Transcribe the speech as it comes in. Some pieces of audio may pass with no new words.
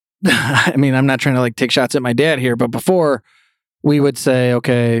I mean, I'm not trying to like take shots at my dad here, but before we would say,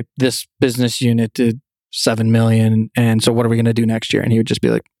 okay, this business unit did 7 million. And so what are we going to do next year? And he would just be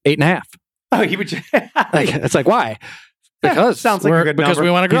like 8.5. Oh, he would. It's like, why? Because sounds like a good because number.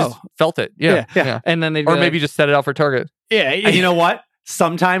 we want to You grow. just felt it. Yeah. And then they'd Or be maybe just set it out for target. And you know what?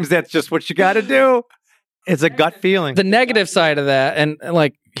 Sometimes that's just what you got to do. It's a gut feeling. the negative side of that, and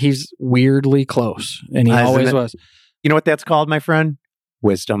like he's weirdly close, and he Isn't always it? was. You know what that's called, my friend?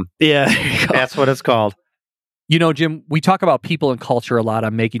 Wisdom. Yeah, That's what it's called. You know, Jim, we talk about people and culture a lot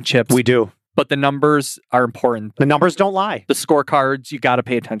on Making Chips, We do. but the numbers are important. The numbers don't lie. The scorecards, you got to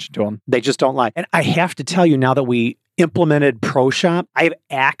pay attention to them. They just don't lie. And I have to tell you, now that we implemented ProShop, I have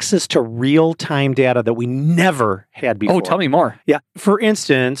access to real-time data that we never had before. Oh, tell me more. Yeah. For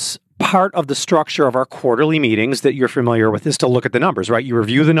instance, part of the structure of our quarterly meetings that you're familiar with is to look at the numbers, right? You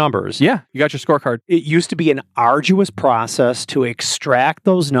review the numbers. Yeah, you got your scorecard. It used to be an arduous process to extract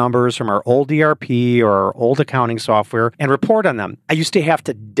those numbers from our old ERP or our old accounting software and report on them. I used to have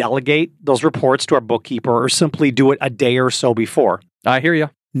to delegate those reports to our bookkeeper or simply do it a day or so before. I hear you.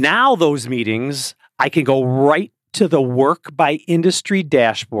 Now those meetings, I can go right to the work by industry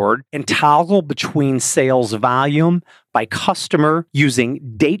dashboard and toggle between sales volume by customer using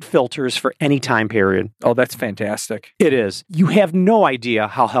date filters for any time period. Oh, that's fantastic. It is. You have no idea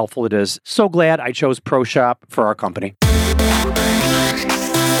how helpful it is. So glad I chose ProShop for our company.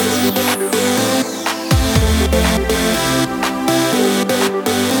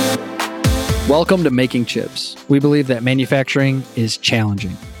 Welcome to Making Chips. We believe that manufacturing is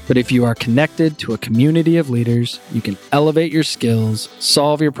challenging, but if you are connected to a community of leaders, you can elevate your skills,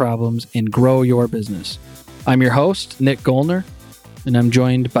 solve your problems, and grow your business. I'm your host, Nick Gollner, and I'm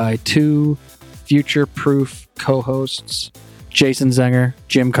joined by two future-proof co-hosts, Jason Zenger,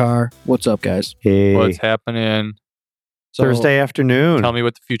 Jim Carr. What's up, guys? Hey, What's happening? So, Thursday afternoon. Tell me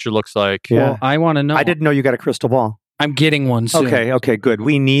what the future looks like. Yeah. Well, I want to know. I didn't know you got a crystal ball. I'm getting one soon. Okay, good.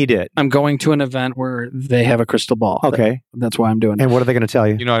 We need it. I'm going to an event where they have a crystal ball. Okay. That's why I'm doing it. And what are they going to tell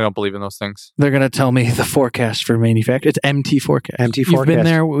you? You know I don't believe in those things. They're going to tell me the forecast for manufacturing. It's MT forecast. MT You've been forecast.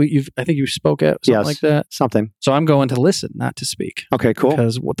 there. I think you spoke at something Yes. like that. Something. So I'm going to listen, not to speak. Okay, cool.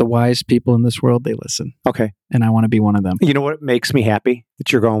 Because what the wise people in this world, they listen. Okay. And I want to be one of them. You know what makes me happy?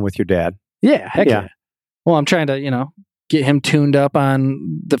 That you're going with your dad. Yeah, heck Yeah. yeah. Well, I'm trying to, get him tuned up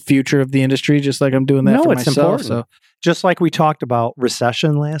on the future of the industry, just like I'm doing that No, for it's myself. important. So Just like we talked about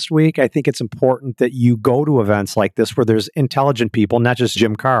recession last week, I think it's important that you go to events like this where there's intelligent people, not just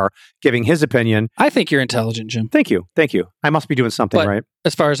Jim Carr, giving his opinion. I think you're intelligent, Jim. Thank you. I must be doing something But- right.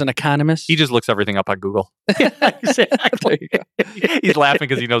 As far as an economist, He just looks everything up on Google. Exactly. He's laughing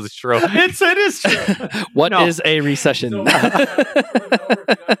because he knows it's true. It is true. what No. is a recession?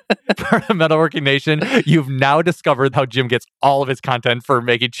 Part of Metalworking Nation, you've now discovered how Jim gets all of his content for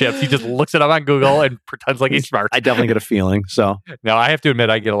making chips. He just looks it up on Google and pretends like he's smart. I definitely get a feeling. So No, I have to admit,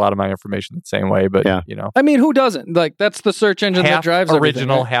 I get a lot of my information the same way, but Yeah. I mean, who doesn't? Like, that's the search engine that half drives original, everything,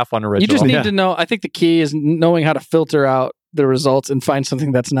 right? half unoriginal. You just need Yeah. to know. I think the key is knowing how to filter out the results and find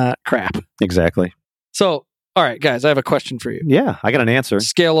something that's not crap. exactly. So, all right, guys, I have a question for you. Yeah, I got an answer.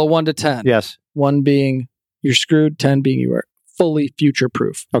 Scale of 1 to 10. Yes. 1 being you're screwed, 10 being you are fully future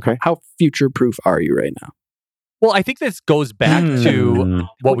proof. Okay. How future proof are you right now? Well, I think this goes back to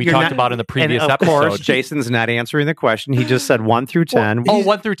what we You're talked not- about in the previous and of episode. course, Jason's not answering the question. He just said 1 through 10. Oh,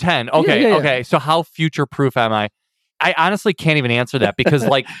 1 through 10. Okay, yeah. okay. So how future proof am I? I honestly can't even answer that because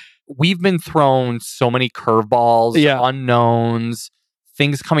we've been thrown so many curveballs, Yeah. unknowns,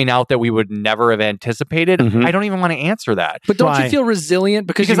 things coming out that we would never have anticipated. Mhm. I don't even want to answer that But don't Why? you feel resilient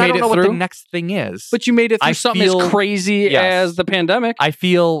because you I made don't it know what through? the next thing is. But you made it through I something feel- as crazy Yes. as the pandemic. I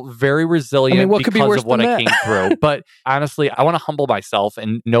feel very resilient I mean, what could be because worse of what than I that? came through. But honestly, I want to humble myself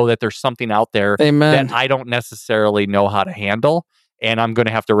and know that there's something out there Amen. that I don't necessarily know how to handle. And I'm going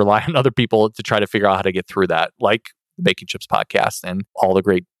to have to rely on other people to try to figure out how to get through that, like the Baking Chips podcast and all the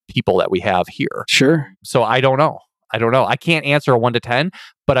great people that we have here. Sure. So I don't know. I can't answer a 1 to 10,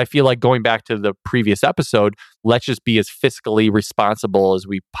 but I feel like going back to the previous episode, let's just be as fiscally responsible as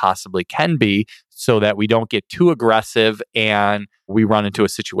we possibly can be so that we don't get too aggressive and we run into a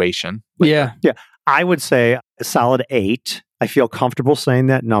situation. Yeah. I would say a solid 8. I feel comfortable saying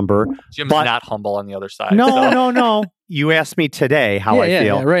that number. Jim's But- not humble on the other side. No, so- no. You asked me today how I feel.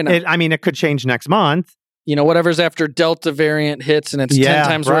 Yeah, right now. It could change next month. Whatever's after Delta variant hits and it's 10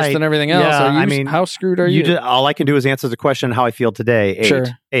 times worse right. than everything else. Yeah, Are you, how screwed are you? All I can do is answer the question how I feel today. 8. Sure.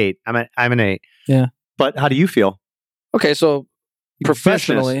 8. I'm an 8. Yeah. But how do you feel? Okay, so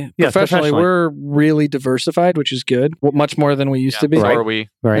professionally, Business. Yes, professionally, we're really diversified, which is good. Much more than we used to be. So Right. are we.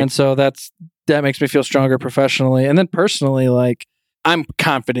 Right. And so that makes me feel stronger professionally. And then personally, like I'm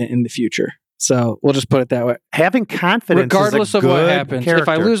confident in the future. So we'll just put it that way. Having confidence Regardless is a of what good happens. character. If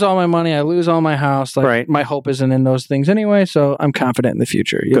I lose all my money, I lose all my house. Like, Right. my hope isn't in those things anyway. So I'm confident in the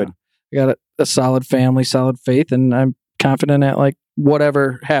future. You Good. know, I got a solid family, solid faith, and I'm confident at like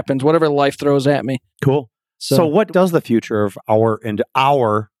whatever happens, whatever life throws at me. Cool. So what does the future of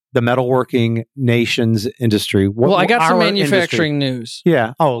the metalworking nation's industry? Well, I got some our manufacturing industry? news,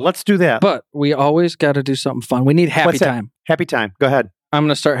 Yeah. Oh, let's do that. but we always got to do something fun. We need happy What's that? time. Happy time. Go ahead. I'm going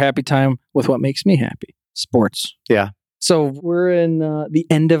to start happy time with what makes me happy. Sports. Yeah. So we're in the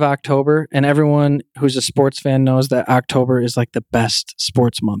end of October, and everyone who's a sports fan knows that October is like the best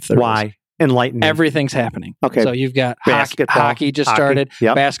sports month. there is. Why? Enlighten me. Everything's happening. Okay. So you've got Basketball, hockey just hockey. started.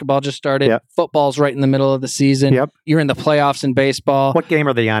 Yep. Basketball just started. Yep. Football's right in the middle of the season. Yep. You're in the playoffs in baseball. What game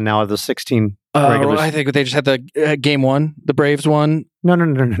are they on now? The 16 regulars? I think they just had the game one. The Braves won. No.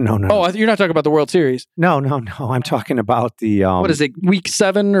 Oh, you're not talking about the World Series. No. I'm talking about the. What is it? Week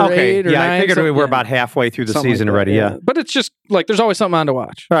 7 or 8 or 9? I figured we were Yeah. about halfway through the Something season like that, already. Yeah. But it's just like there's always something on to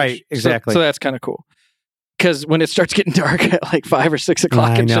watch. Right, exactly. So that's kind of cool. Because when it starts getting dark at like 5 or 6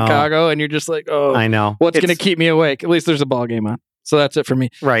 o'clock I in know. Chicago, and you're just like, oh, I know. what's going to It's- keep me awake? At least there's a ball game on. So that's it for me.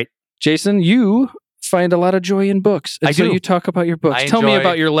 Right. Jason, you find a lot of joy in books. And I so do. you talk about your books. I Tell me enjoy-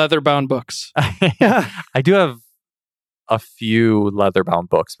 about your leather-bound books. I do have a few leather-bound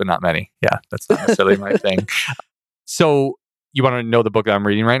books, but not many. Yeah, that's not necessarily my thing. So you want to know the book that I'm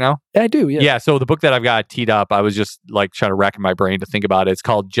reading right now? I do, yeah. Yeah. So the book that I've got teed up, I was just like trying to rack my brain to think about it. It's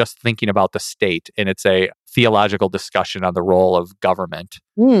called Just Thinking About the State, and it's a theological discussion on the role of government.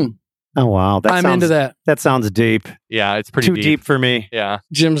 Oh wow, I'm into that. That sounds deep. Yeah, it's pretty Too deep for me. Yeah.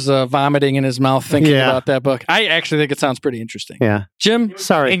 Jim's vomiting in his mouth thinking Yeah. about that book. I actually think it sounds pretty interesting. Yeah. Jim?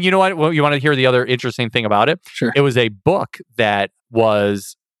 Sorry. And you know what? Well, you want to hear the other interesting thing about it? Sure. It was a book that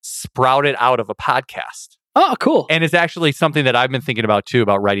was sprouted out of a podcast. Oh, cool. And it's actually something that I've been thinking about too,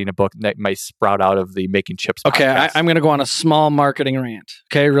 about writing a book that might sprout out of the Making Chips Okay, podcast. I'm going to go on a small marketing rant.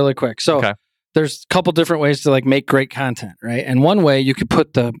 Okay, really quick. So Okay. there's a couple different ways to like make great content, right? And one way you could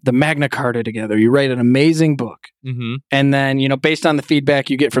put the Magna Carta together. You write an amazing book, Mm-hmm. and then based on the feedback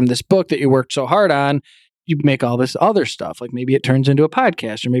you get from this book that you worked so hard on, you make all this other stuff. Like maybe it turns into a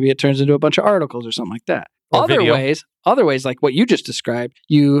podcast, or maybe it turns into a bunch of articles or something like that. Or video. Other ways, like what you just described,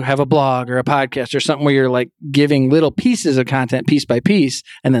 you have a blog or a podcast or something where you're like giving little pieces of content piece by piece,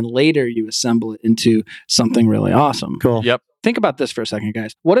 and then later you assemble it into something really awesome. Cool. Yep. Think about this for a second,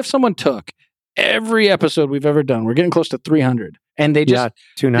 guys. What if someone took every episode we've ever done, we're getting close to 300, and they just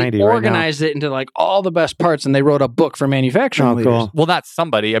 290 they right now. organized it into like all the best parts, and they wrote a book for manufacturing Oh, leaders. cool. Well, not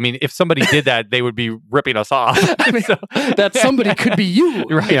somebody. I mean, if somebody did that, they would be ripping us off. I mean, So- that somebody could be you.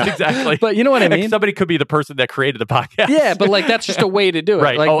 Right, Yeah. exactly. But you know what I Like, mean? somebody could be the person that created the podcast. Yeah, but like that's just a way to do it.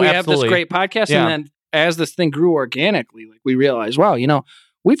 Right. Like Oh, we absolutely. have this great podcast, Yeah. and then as this thing grew organically, like we realized, wow,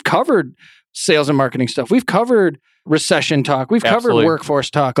 we've covered sales and marketing stuff. We've covered recession talk. We've Absolutely. covered workforce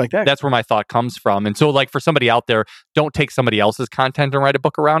talk like that. That's where my thought comes from. And so, like, for somebody out there, don't take somebody else's content and write a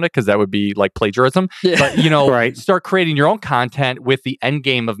book around it, because that would be like plagiarism. Yeah. But, Right. start creating your own content with the end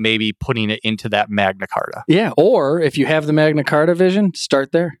game of maybe putting it into that Magna Carta. Yeah. Or if you have the Magna Carta vision,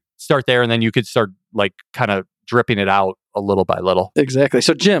 start there. Start there, and then you could start, like, kind of dripping it out a little by little. Exactly.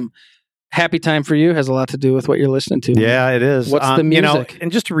 So, Jim, happy time for you has a lot to do with what you're listening to. Yeah, it is. What's the music?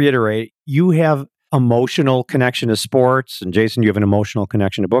 And just to reiterate, you have emotional connection to sports, and Jason, you have an emotional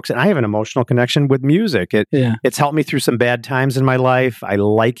connection to books, and I have an emotional connection with music. Yeah. It's helped me through some bad times in my life. I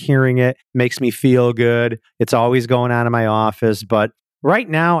like hearing it. Makes me feel good. It's always going on in my office, but right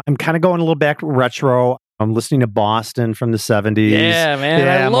now I'm kind of going a little back retro. I'm listening to Boston from the 70s. Yeah, man.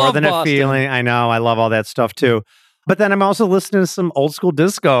 I love More Than Boston. a Feeling. I know. I love all that stuff too. But then I'm also listening to some old school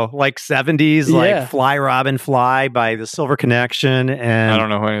disco, like 70s, Yeah. like Fly Robin Fly by the Silver Connection. And I don't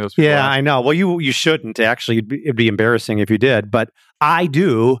know who any of those people yeah, are. I know. Well, you shouldn't actually. It'd be embarrassing if you did, but I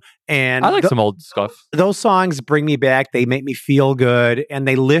do. And I like some old stuff. those songs bring me back. They make me feel good, and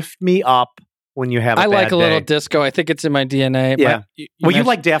they lift me up when you have a I like bad a little day. disco. I think it's in my DNA. Yeah. You You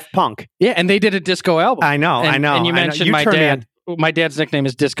like Daft Punk. Yeah, and they did a disco album. I know. And, I know. And you I know. mentioned You my turn me dad. My dad's nickname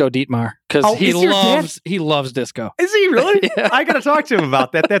is Disco Dietmar because Oh, is your dad? he loves disco. Is he really? Yeah. I got to talk to him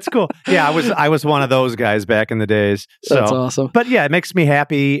about that. That's cool. Yeah, I was one of those guys back in the days. So, That's awesome. but yeah, it makes me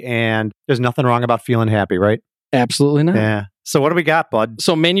happy, and there's nothing wrong about feeling happy, right? Absolutely not. Yeah. So what do we got, bud?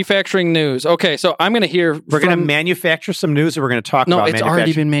 So manufacturing news. Okay, so I'm going to hear. We're going to manufacture some news, or we're going to talk No, about it's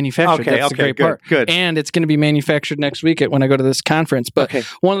already been manufactured. Okay, That's the great good, part. good. And it's going to be manufactured next week when I go to this conference. But Okay.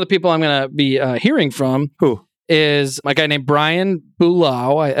 one of the people I'm going to be hearing from Who? is a guy named Brian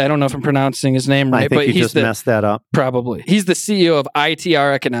Bulau. I don't know if I'm pronouncing his name right, I think but you he's just messed that up. Probably. He's the CEO of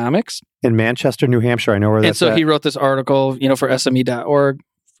ITR Economics. In Manchester, New Hampshire. I know where And that's so at. he wrote this article, for SME.org. For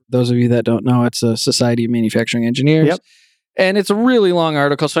those of you that don't know, it's a Society of Manufacturing Engineers. Yep. And it's a really long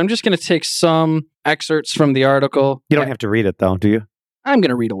article, so I'm just going to take some excerpts from the article. You don't have to read it, though, do you? I'm going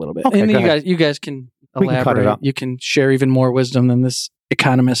to read a little bit. Okay, And go you ahead. guys can We can cut it elaborate. up. You can share even more wisdom than this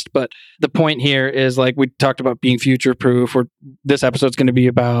economist. But the point here is, like we talked about, being future proof. This episode's going to be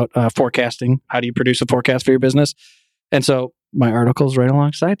about forecasting. How do you produce a forecast for your business? And so my article's right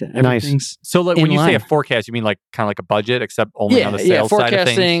alongside that. Nice. Everything's So like, in when you say a line. forecast, you mean like kind of like a budget, except only on the sales side of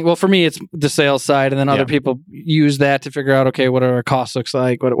forecasting. things? Well, for me, it's the sales side, and then other Yeah. people use that to figure out, okay, what our cost looks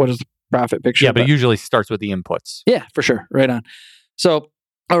like, what is the profit picture. Yeah, but it usually starts with the inputs. Yeah, for sure. Right on. So,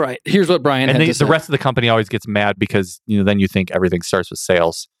 all right, here's what Brian And had the to say. rest of the company always gets mad because then you think everything starts with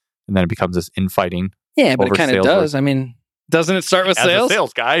sales, and then it becomes this infighting. Yeah, but it over kind of sales does. I mean, doesn't it start with As sales? a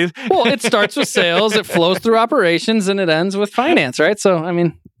sales guy, Well, it starts with sales, it flows through operations, and it ends with finance, right? So, I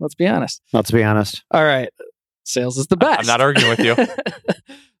mean, let's be honest. Let's be honest. All right, sales is the best. I'm not arguing with you.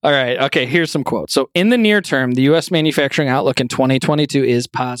 All right, okay, here's some quotes. So, in the near term, the U.S. manufacturing outlook in 2022 is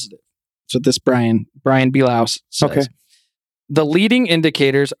positive. That's what this Brian Bielaus says. Okay. The leading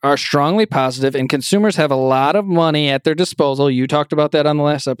indicators are strongly positive, and consumers have a lot of money at their disposal. You talked about that on the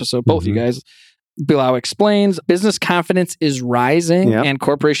last episode, both you guys. Bilau explains business confidence is rising, Yep. and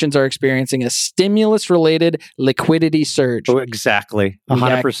corporations are experiencing a stimulus-related liquidity surge. Oh, exactly. We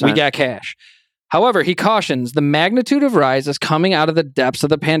got- 100%. We got cash. However, he cautions the magnitude of rise is coming out of the depths of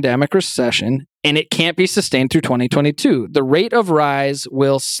the pandemic recession, and it can't be sustained through 2022. The rate of rise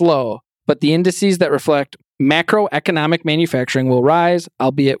will slow, but the indices that reflect macroeconomic manufacturing will rise,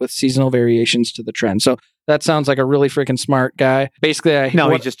 albeit with seasonal variations to the trend. So that sounds like a really freaking smart guy. Basically,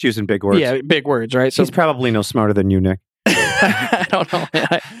 He's just using big words. Yeah, big words, right? So He's probably no smarter than you, Nick. I don't know.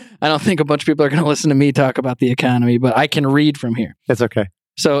 I don't think a bunch of people are going to listen to me talk about the economy, but I can read from here. That's okay.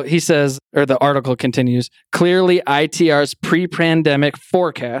 So he says, or the article continues, clearly ITR's pre-pandemic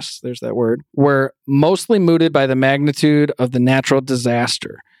forecasts, there's that word, were mostly mooted by the magnitude of the natural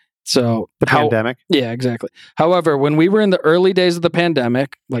disaster. So The pandemic. Yeah, exactly. However, when we were in the early days of the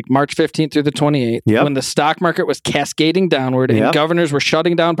pandemic, like March 15th through the 28th, Yep. when the stock market was cascading downward and Yep. governors were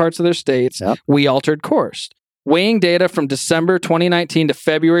shutting down parts of their states, Yep. we altered course. Weighing data from December 2019 to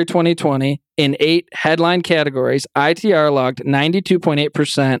February 2020 in 8 headline categories, ITR logged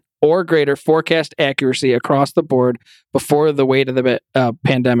 92.8% or greater forecast accuracy across the board before the weight of the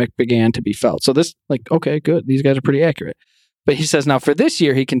pandemic began to be felt. So this, okay, good. These guys are pretty accurate. But he says, now for this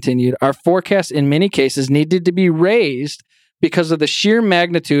year, he continued, our forecasts in many cases needed to be raised because of the sheer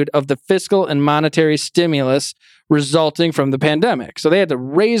magnitude of the fiscal and monetary stimulus resulting from the pandemic. So they had to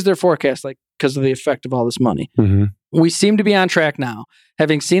raise their forecast because of the effect of all this money. Mm-hmm. We seem to be on track now,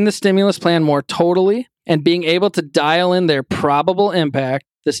 having seen the stimulus plan more totally and being able to dial in their probable impact.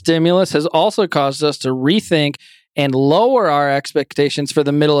 The stimulus has also caused us to rethink and lower our expectations for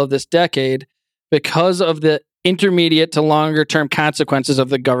the middle of this decade because of the intermediate to longer term consequences of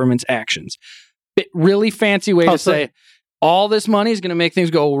the government's actions. Really fancy way to say all this money is going to make things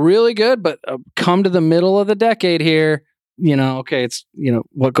go really good, but come to the middle of the decade here, it's,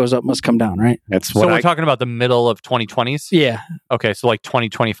 what goes up must come down, right? That's So what we're talking about the middle of 2020s? Yeah. Okay, so like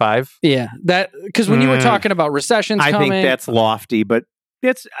 2025? Yeah. That, because when you were talking about recessions I coming. think that's lofty, but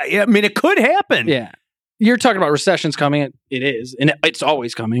it could happen. Yeah. You're talking about recessions coming. It is. And it's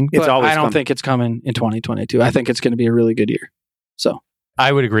always coming. It's but always I don't coming. think it's coming in 2022. I think it's going to be a really good year. So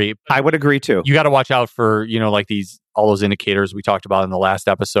I would agree. I would agree too. You got to watch out for, like all those indicators we talked about in the last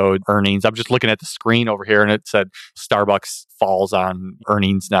episode, earnings. I'm just looking at the screen over here and it said Starbucks falls on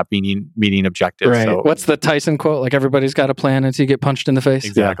earnings not meeting objectives. right. So What's the Tyson quote? Like everybody's got a plan until you get punched in the face.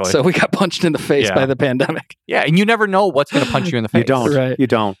 Exactly. So we got punched in the face Yeah. by the pandemic. yeah, and you never know what's going to punch you in the face. You don't. Right. You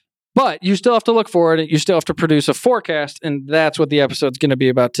don't. But you still have to look forward. You still have to produce a forecast. And that's what the episode's going to be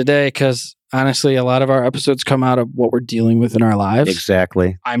about today. Because honestly, a lot of our episodes come out of what we're dealing with in our lives.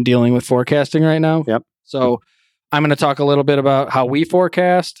 Exactly. I'm dealing with forecasting right now. Yep. So I'm going to talk a little bit about how we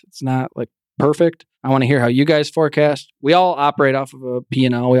forecast. It's not perfect. I want to hear how you guys forecast. We all operate off of a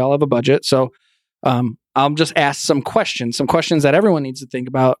P&L. We all have a budget. So I'll just ask some questions that everyone needs to think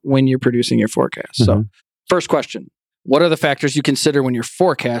about when you're producing your forecast. So first question, what are the factors you consider when you're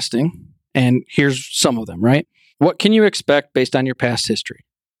forecasting? And here's some of them, right? What can you expect based on your past history?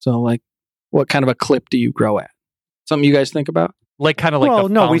 So what kind of a clip do you grow at? Something you guys think about? Like kind of like Well,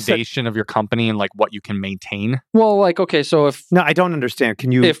 the no, we said- foundation of your company and like what you can maintain. Well, okay, so if No, I don't understand.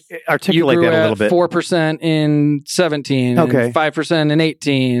 Can you If articulate you grew that a little at bit? 4% in 17, Okay. and 5% in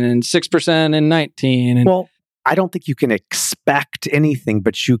 18, and 6% in 19, and Well, I don't think you can expect anything,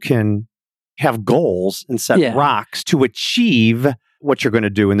 but you can have goals and set rocks to achieve what you're going to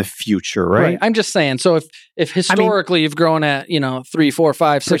do in the future, right? I'm just saying. So if historically you've grown at 3, 4,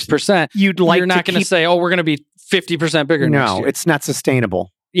 5, 6%, you're not going to say, "Oh, we're going to be 50% bigger." next year. It's not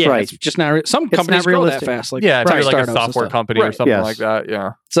sustainable. Yeah, right. It's just not. Some companies grow that fast. Like if you're like a software company or something like that.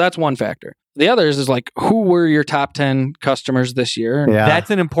 Yeah. So that's one factor. The others is like, who were your top 10 customers this year? Yeah. That's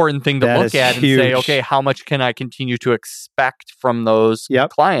an important thing to look at and say, okay, how much can I continue to expect from those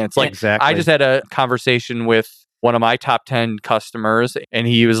clients? Like, exactly. I just had a conversation with one of my top 10 customers, and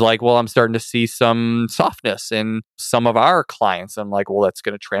he was like, well, I'm starting to see some softness in some of our clients. I'm like, well, that's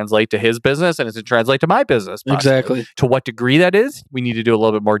going to translate to his business and it's going to translate to my business. Possibly. Exactly. To what degree that is, we need to do a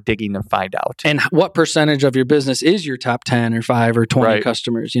little bit more digging and find out. And what percentage of your business is your top 10 or 5 or 20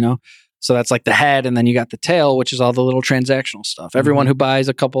 customers, So that's like the head, and then you got the tail, which is all the little transactional stuff. Everyone who buys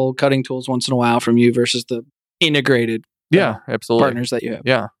a couple cutting tools once in a while from you versus the integrated absolutely. partners that you have.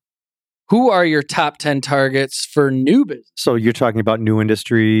 Yeah. Who are your top 10 targets for new business? So you're talking about new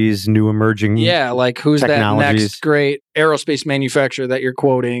industries, new emerging like who's that next great aerospace manufacturer that you're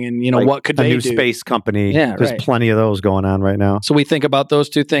quoting, and like what could they do? A new space company. Yeah, there's plenty of those going on right now. So we think about those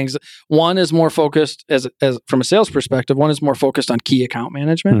two things. One is more focused as from a sales perspective. One is more focused on key account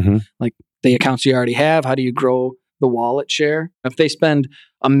management, like the accounts you already have. How do you grow the wallet share? If they spend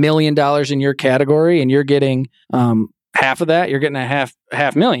 $1 million in your category and you're getting half of that, you're getting a half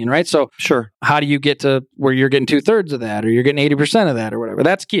million, right? So how do you get to where you're getting 2/3 of that, or you're getting 80% of that, or whatever?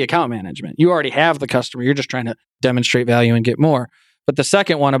 That's key account management. You already have the customer. You're just trying to demonstrate value and get more. But the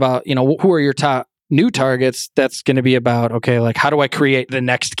second one about, who are your top new targets? That's going to be about, okay, like how do I create the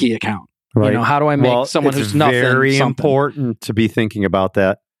next key account? Right. How do I make someone who's nothing? It's very important to be thinking about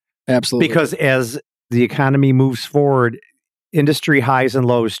that. Absolutely. Because as the economy moves forward, industry highs and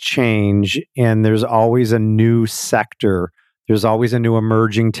lows change, and there's always a new sector. There's always a new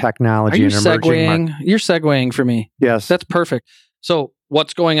emerging technology. Are you segueing? You're segueing for me. Yes. That's perfect. So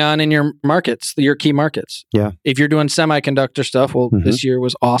what's going on in your markets, your key markets? Yeah. If you're doing semiconductor stuff, well, this year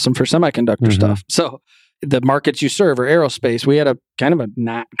was awesome for semiconductor stuff. So the markets you serve are aerospace. We had a kind of a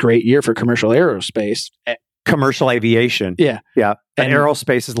not great year for commercial aerospace. Commercial aviation. Yeah. Yeah. And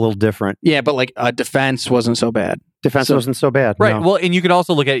aerospace is a little different. Yeah, but like defense wasn't so bad. Defense wasn't so bad. Right. No. Well, and you can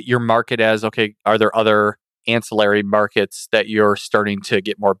also look at your market as, okay, are there other ancillary markets that you're starting to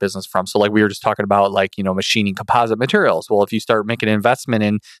get more business from? So like we were just talking about, like, machining composite materials. Well, if you start making an investment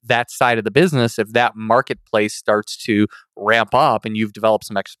in that side of the business, if that marketplace starts to ramp up and you've developed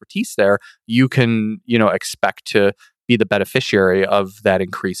some expertise there, you can, expect to be the beneficiary of that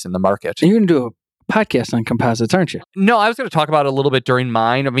increase in the market. And you're going to do a podcast on composites, aren't you? No, I was going to talk about it a little bit during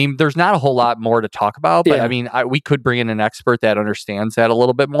mine. I mean, there's not a whole lot more to talk about, but I mean, we could bring in an expert that understands that a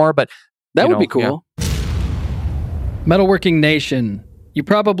little bit more, but that would be cool. Yeah. Metalworking Nation. You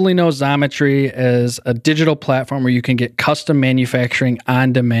probably know Xometry as a digital platform where you can get custom manufacturing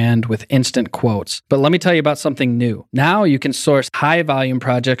on demand with instant quotes. But let me tell you about something new. Now you can source high volume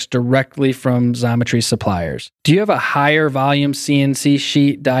projects directly from Xometry suppliers. Do you have a higher volume CNC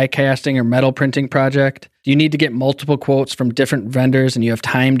sheet, die casting, or metal printing project? Do you need to get multiple quotes from different vendors and you have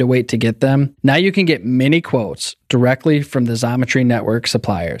time to wait to get them? Now you can get mini quotes directly from the Xometry network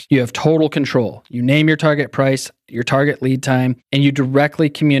suppliers. You have total control. You name your target price, your target lead time, and you directly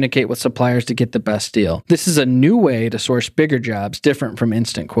communicate with suppliers to get the best deal. This is a new way to source bigger jobs different from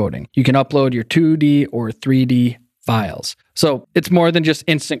instant quoting. You can upload your 2D or 3D files. So it's more than just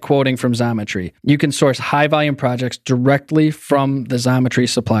instant quoting from Xometry. You can source high volume projects directly from the Xometry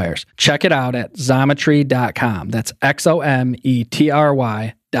suppliers. Check it out at Xometry.com. That's Xometry.com.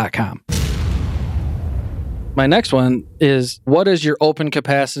 My next one is, what does your open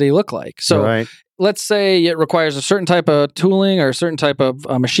capacity look like? So let's say it requires a certain type of tooling or a certain type of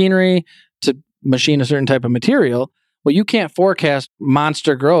machinery to machine a certain type of material. Well, you can't forecast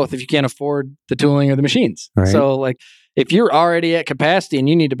monster growth if you can't afford the tooling or the machines. Right. So like if you're already at capacity and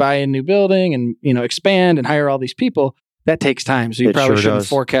you need to buy a new building and, expand and hire all these people, that takes time. So you probably shouldn't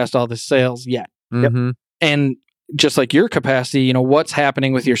forecast all the sales yet. Mm-hmm. Yep. And just like your capacity, what's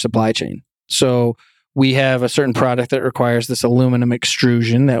happening with your supply chain. So we have a certain product that requires this aluminum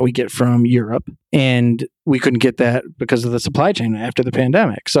extrusion that we get from Europe, and we couldn't get that because of the supply chain after the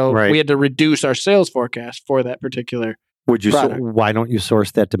pandemic. So we had to reduce our sales forecast for that particular product. Why don't you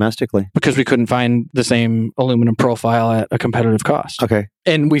source that domestically? Because we couldn't find the same aluminum profile at a competitive cost. Okay.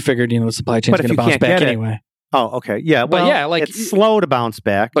 And we figured, the supply chain is going to bounce back anyway. Oh, okay. Yeah. But Well, yeah, like- it's slow to bounce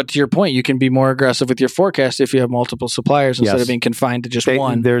back. But to your point, you can be more aggressive with your forecast if you have multiple suppliers instead Yes. of being confined to just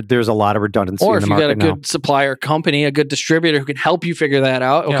one. There's a lot of redundancy Or in if the you got a market now. good supplier company, a good distributor who can help you figure that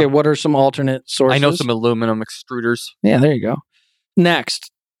out. Okay, Yeah. what are some alternate sources? I know some aluminum extruders. Yeah, there you go. Next,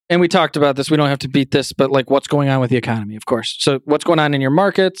 and we talked about this, we don't have to beat this, but like what's going on with the economy, of course. So what's going on in your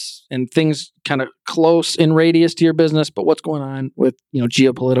markets and things kind of close in radius to your business, but what's going on with,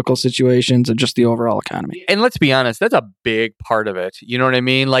 geopolitical situations and just the overall economy. And let's be honest, that's a big part of it. You know what I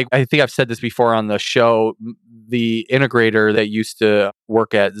mean? Like, I think I've said this before on the show. The integrator that used to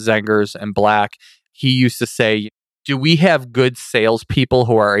work at Zengers and Black, he used to say, do we have good salespeople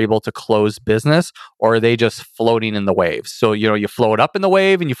who are able to close business, or are they just floating in the waves? So, you float up in the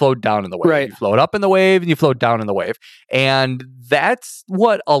wave and you float down in the wave. Right. You float up in the wave and you float down in the wave. And that's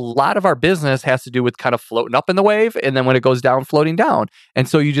what a lot of our business has to do with, kind of floating up in the wave, and then when it goes down, floating down. And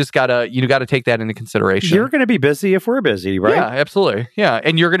so you just gotta take that into consideration. You're going to be busy if we're busy, right? Yeah, absolutely. Yeah.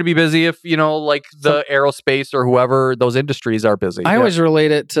 And you're going to be busy if, like the aerospace or whoever, those industries are busy. I always relate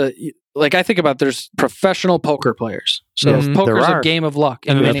it to, like, I think about there's professional poker players. So Yes, poker's there a are. game of luck.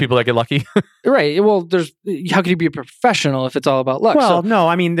 And then many- there's people that get lucky. Right. Well, how can you be a professional if it's all about luck? Well, So, no,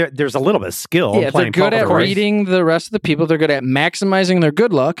 I mean, there's a little bit of skill. yeah, if they're playing good poker, at right? reading the rest of the people, they're good at maximizing their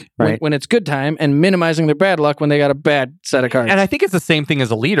good luck when it's good time and minimizing their bad luck when they got a bad set of cards. And I think it's the same thing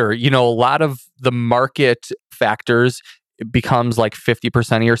as a leader. A lot of the market factors becomes like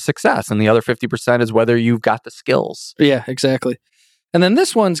 50% of your success, and the other 50% is whether you've got the skills. Yeah, exactly. And then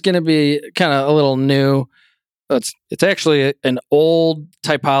this one's going to be kind of a little new. It's actually an old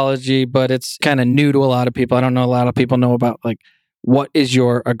typology, but it's kind of new to a lot of people. I don't know a lot of people know about, like, what is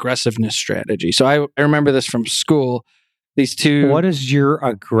your aggressiveness strategy? So I remember this from school. These two. What is your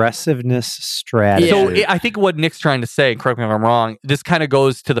aggressiveness strategy? Yeah. So I think what Nick's trying to say, correct me if I'm wrong, this kind of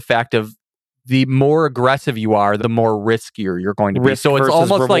goes to the fact of the more aggressive you are, the more riskier you're going to be. Risk So it's versus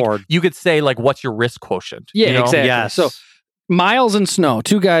almost reward. like you could say, like, what's your risk quotient? Yeah, you know? exactly. Yes. So Miles and Snow,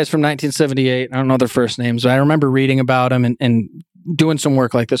 two guys from 1978. I don't know their first names, but I remember reading about them and doing some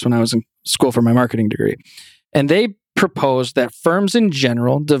work like this when I was in school for my marketing degree. And they proposed that firms in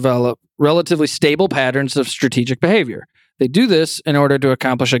general develop relatively stable patterns of strategic behavior. They do this in order to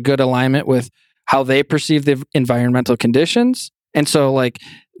accomplish a good alignment with how they perceive the environmental conditions. And so, like,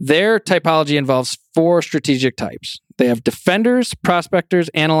 their typology involves 4 strategic types. They have defenders, prospectors,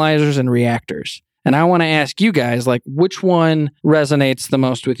 analyzers, and reactors. And I want to ask you guys, like, which one resonates the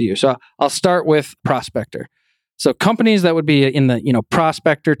most with you? So I'll start with prospector. So companies that would be in the,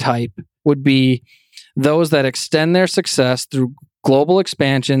 prospector type would be those that extend their success through global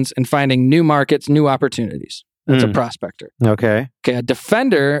expansions and finding new markets, new opportunities. That's a prospector. Okay. Okay, a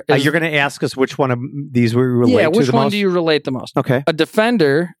defender is... You're going to ask us which one of these we relate to the most? which one do you relate the most? Okay. A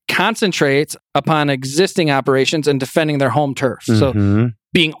defender concentrates upon existing operations and defending their home turf. So Mhm.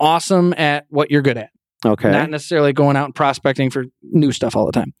 being awesome at what you're good at. Okay. Not necessarily going out and prospecting for new stuff all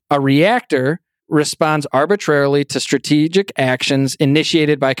the time. A reactor responds arbitrarily to strategic actions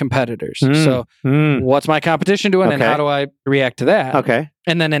initiated by competitors. So what's my competition doing and Okay. how do I react to that? Okay.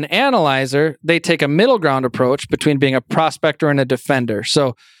 And then an analyzer, they take a middle ground approach between being a prospector and a defender.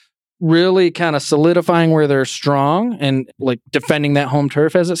 So really kind of solidifying where they're strong and, like, defending that home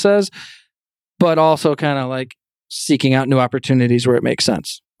turf, as it says, but also kind of like seeking out new opportunities where it makes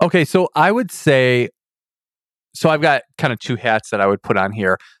sense. Okay, so I would say, so I've got kind of 2 hats that I would put on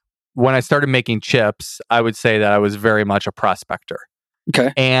here. When I started making chips, I would say that I was very much a prospector.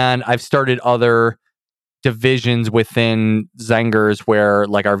 Okay. And I've started other divisions within Zengers where,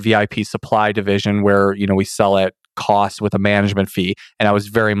 like, our VIP supply division, where, we sell at cost with a management fee. And I was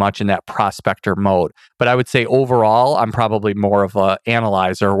very much in that prospector mode. But I would say overall, I'm probably more of a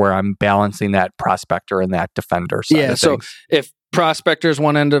analyzer where I'm balancing that prospector and that defender side Yeah, of so things. if prospector's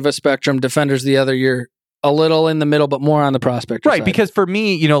one end of a spectrum, defender's the other, you're a little in the middle, but more on the prospector Right, side. because for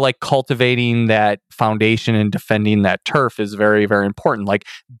me, like, cultivating that foundation and defending that turf is very, very important. Like,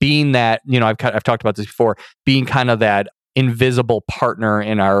 being that, I've talked about this before, being kind of that invisible partner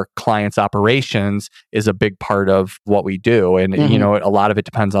in our clients' operations is a big part of what we do. And, a lot of it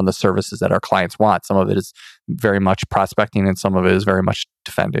depends on the services that our clients want. Some of it is very much prospecting and some of it is very much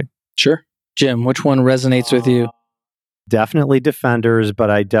defending. Sure. Jim, which one resonates with you? Definitely defenders, but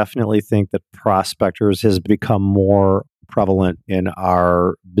I definitely think that prospectors has become more prevalent in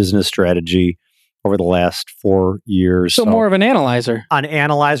our business strategy over the last 4 years. So more of an analyzer. An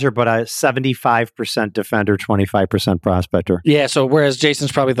analyzer, but a 75% defender, 25% prospector. Yeah, so whereas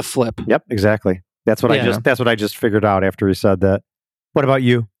Jason's probably the flip. Yep, exactly. That's what I just figured out after he said that. What about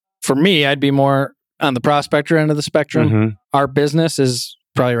you? For me, I'd be more on the prospector end of the spectrum. Our business is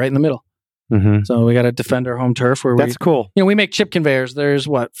probably right in the middle. Mm-hmm. So we got to defend our home turf where That's cool. we make chip conveyors. There's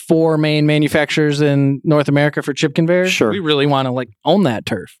 4 main manufacturers in North America for chip conveyors. Sure. We really want to own that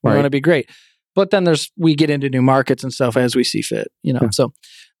turf. We want to be great. But then we get into new markets and stuff as we see fit, So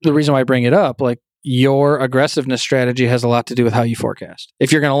the reason why I bring it up, your aggressiveness strategy has a lot to do with how you forecast.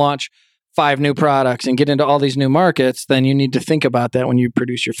 If you're going to launch 5 new products and get into all these new markets, then you need to think about that when you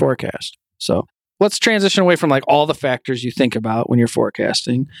produce your forecast. So let's transition away from all the factors you think about when you're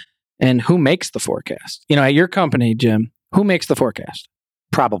forecasting and who makes the forecast. At your company, Jim, who makes the forecast?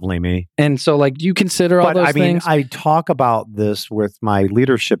 Probably me. And so do you consider all those things? I talk about this with my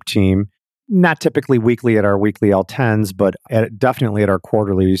leadership team, not typically weekly at our weekly L10s, but definitely at our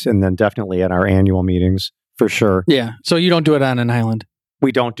quarterlies and then definitely at our annual meetings for sure. Yeah. So you don't do it on an island?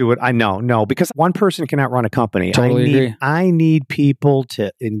 We don't do it. No, because one person cannot run a company. Totally agree. I need people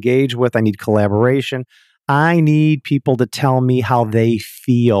to engage with. I need collaboration. I need people to tell me how they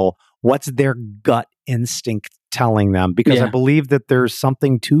feel. What's their gut instinct telling them? Because I believe that there's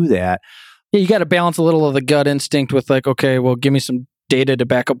something to that. Yeah, you got to balance a little of the gut instinct with okay, well, give me some data to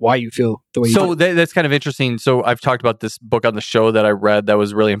back up why you feel the way you do. So that's kind of interesting. So I've talked about this book on the show that I read that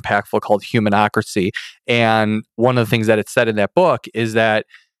was really impactful called Humanocracy. And one of the things that it said in that book is that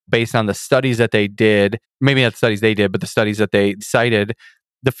based on the studies that they did, maybe not the studies they did, but the studies that they cited,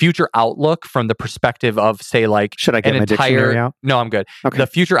 the future outlook from the perspective of, say, should I get my dictionary out? No, I'm good. Okay. The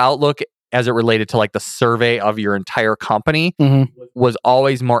future outlook as it related to the survey of your entire company Mm-hmm. was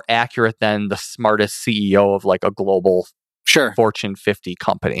always more accurate than the smartest CEO of a global Fortune 50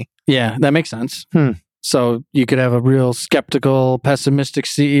 company. Yeah, that makes sense. Hmm. So you could have a real skeptical, pessimistic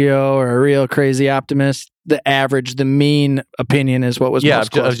CEO or a real crazy optimist. The mean opinion is what was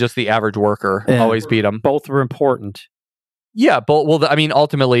most close. Of just the average worker. Always beat them. Both were important. Yeah, but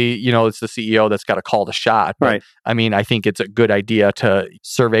ultimately, it's the CEO that's got to call the shot. But, right. I think it's a good idea to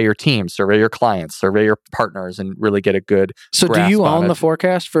survey your team, survey your clients, survey your partners, and really get a good. So, do you own the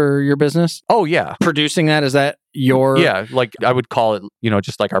forecast for your business? Oh yeah, producing that, is that your? Yeah, I would call it,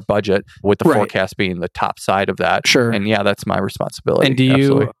 just like our budget, with the forecast being the top side of that. Sure. And that's my responsibility. And do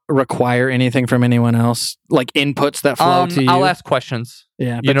you require anything from anyone else, inputs that flow to you? I'll ask questions.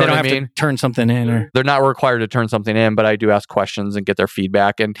 Yeah, but they don't have to turn something in, or they're not required to turn something in, but I do ask questions and get their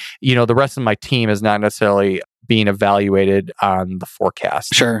feedback. And the rest of my team is not necessarily being evaluated on the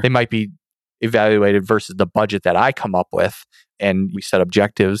forecast. Sure, they might be evaluated versus the budget that I come up with, and we set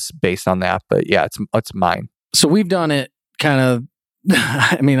objectives based on that. But yeah, it's mine. So we've done it kind of.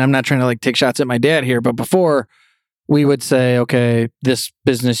 I'm not trying to take shots at my dad here, but before we would say, okay, this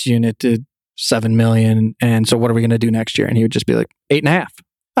business unit did $7 million, and so what are we going to do next year? And he would just be 8.5.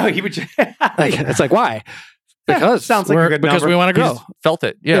 Oh, he would. It's why? Because sounds like a good because number. we want to go. Felt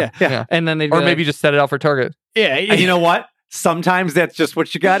it, yeah. And then they maybe just set it out for target. Yeah, and you know what? Sometimes that's just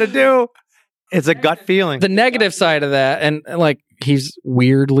what you got to do. It's a gut feeling. The negative side of that, and he's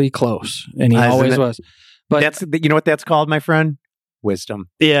weirdly close, and he always was. But that's what that's called, my friend. Wisdom.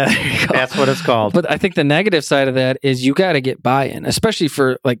 Yeah, that's what it's called. But I think the negative side of that is you got to get buy-in, especially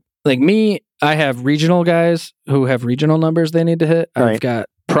for like me. I have regional guys who have regional numbers they need to hit. Right. I've got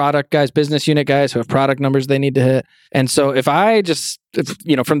product guys, business unit guys who have product numbers they need to hit. And so if I just,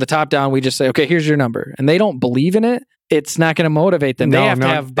 from the top down, we just say, okay, here's your number, and they don't believe in it, it's not going to motivate them. They have to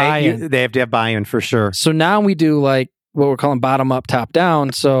have buy-in. They have to have buy-in for sure. So now we do what we're calling bottom up, top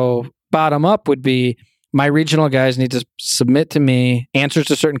down. So bottom up would be, my regional guys need to submit to me answers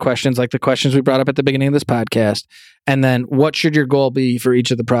to certain questions, like the questions we brought up at the beginning of this podcast. And then what should your goal be for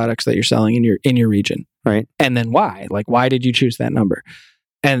each of the products that you're selling in your region? Right. And then why? Why did you choose that number?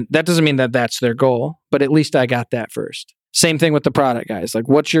 And that doesn't mean that that's their goal, but at least I got that first. Same thing with the product guys.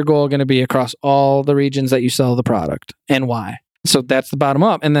 What's your goal going to be across all the regions that you sell the product, and why? So that's the bottom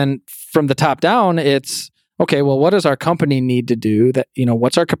up. And then from the top down, it's, okay, well, what does our company need to do? That,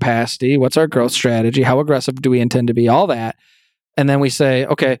 what's our capacity? What's our growth strategy? How aggressive do we intend to be? All that. And then we say,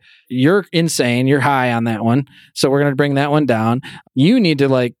 okay, you're insane. You're high on that one. So we're going to bring that one down. You need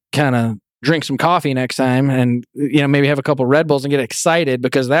to kind of drink some coffee next time and, maybe have a couple Red Bulls and get excited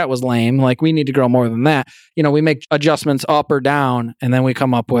because that was lame. We need to grow more than that. We make adjustments up or down, and then we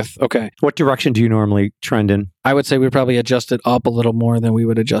come up with, okay. What direction do you normally trend in? I would say we probably adjust it up a little more than we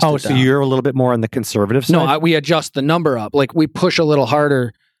would adjust it down. Oh, so you're a little bit more on the conservative side? No, we adjust the number up. We push a little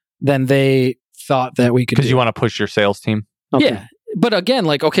harder than they thought that we could do. Because you want to push your sales team? Okay. Yeah. But again,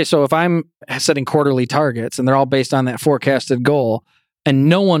 okay, so if I'm setting quarterly targets and they're all based on that forecasted goal, and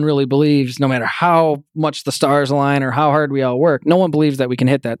no one really believes, no matter how much the stars align or how hard we all work, no one believes that we can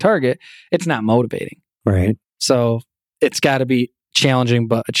hit that target, it's not motivating. Right. So it's got to be challenging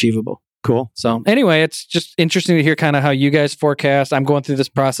but achievable. Cool. So anyway, it's just interesting to hear kind of how you guys forecast. I'm going through this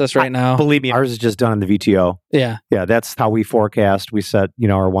process right now. Believe me, ours is just done in the VTO. Yeah. Yeah, that's how we forecast. We set,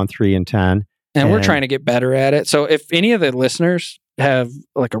 our 1, 3, and 10. And we're trying to get better at it. So if any of the listeners have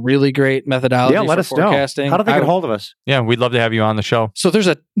like a really great methodology let for us forecasting. Know. How do they get hold of us? Yeah, we'd love to have you on the show. So there's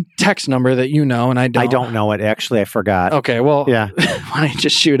a text number that you know, and I don't. I don't know it. Actually, I forgot. Okay, well, yeah. Why don't you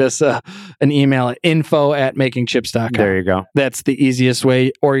just shoot us an email at info@makingchips.com. There you go. That's the easiest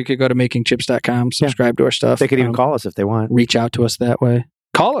way. Or you could go to makingchips.com, subscribe to our stuff. They could even call us if they want. Reach out to us that way.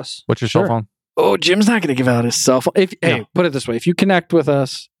 Call us. What's your cell phone? Oh, Jim's not going to give out his cell phone. Hey, put it this way. If you connect with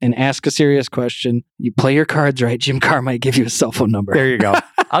us and ask a serious question, you play your cards right, Jim Carr might give you a cell phone number. There you go.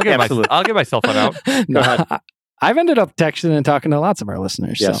 I'll get my cell phone out. Go ahead. I've ended up texting and talking to lots of our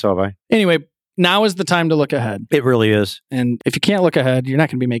listeners. Yeah, so have I. Anyway, now is the time to look ahead. It really is. And if you can't look ahead, you're not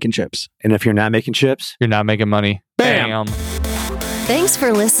going to be making chips. And if you're not making chips, you're not making money. Bam. Thanks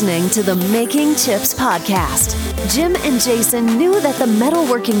for listening to the Making Chips podcast. Jim and Jason knew that the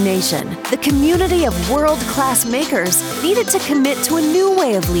metalworking nation, the community of world-class makers, needed to commit to a new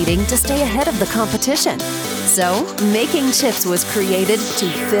way of leading to stay ahead of the competition. So, Making Chips was created to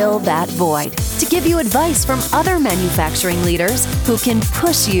fill that void, to give you advice from other manufacturing leaders who can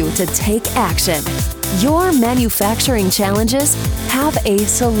push you to take action. Your manufacturing challenges have a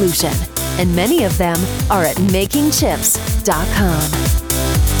solution, and many of them are at makingchips.com.